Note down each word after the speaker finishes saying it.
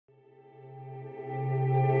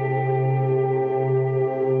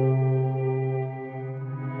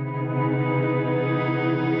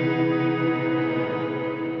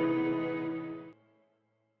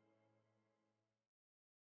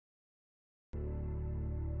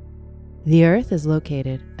The Earth is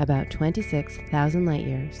located about 26,000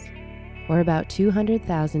 light-years, or about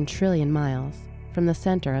 200,000 trillion miles, from the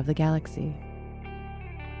center of the galaxy.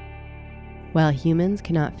 While humans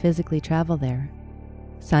cannot physically travel there,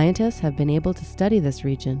 scientists have been able to study this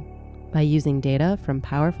region by using data from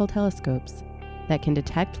powerful telescopes that can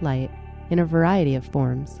detect light in a variety of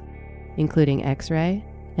forms, including X-ray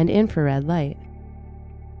and infrared light.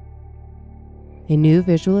 A new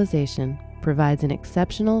visualization provides an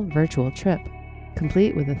exceptional virtual trip,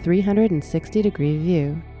 complete with a 360-degree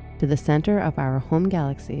view to the center of our home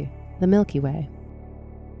galaxy, the Milky Way.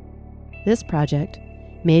 This project,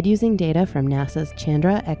 made using data from NASA's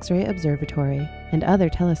Chandra X-ray Observatory and other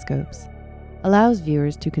telescopes, allows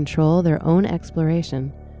viewers to control their own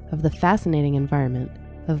exploration of the fascinating environment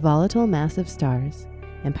of volatile massive stars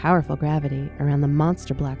and powerful gravity around the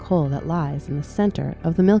monster black hole that lies in the center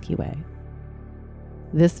of the Milky Way.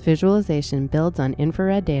 This visualization builds on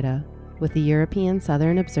infrared data with the European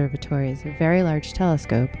Southern Observatory's Very Large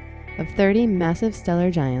Telescope of 30 massive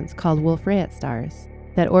stellar giants called Wolf-Rayet stars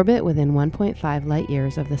that orbit within 1.5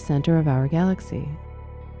 light-years of the center of our galaxy.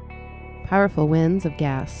 Powerful winds of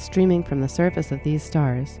gas streaming from the surface of these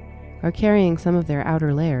stars are carrying some of their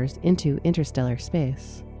outer layers into interstellar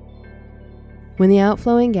space. When the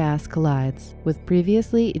outflowing gas collides with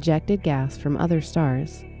previously ejected gas from other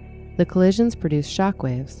stars, the collisions produce shock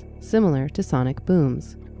waves similar to sonic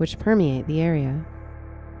booms, which permeate the area.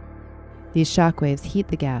 These shock waves heat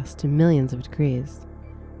the gas to millions of degrees,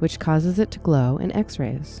 which causes it to glow in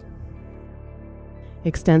X-rays.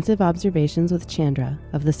 Extensive observations with Chandra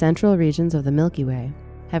of the central regions of the Milky Way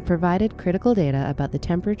have provided critical data about the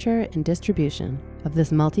temperature and distribution of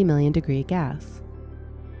this multi-million-degree gas.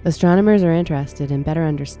 Astronomers are interested in better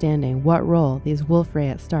understanding what role these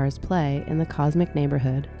Wolf-Rayet stars play in the cosmic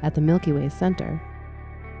neighborhood at the Milky Way's center.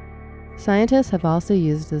 Scientists have also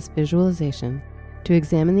used this visualization to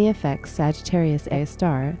examine the effects Sagittarius A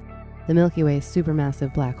star, the Milky Way's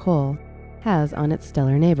supermassive black hole, has on its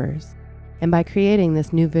stellar neighbors. And by creating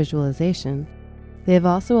this new visualization, they have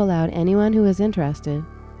also allowed anyone who is interested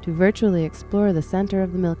to virtually explore the center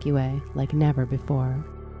of the Milky Way like never before.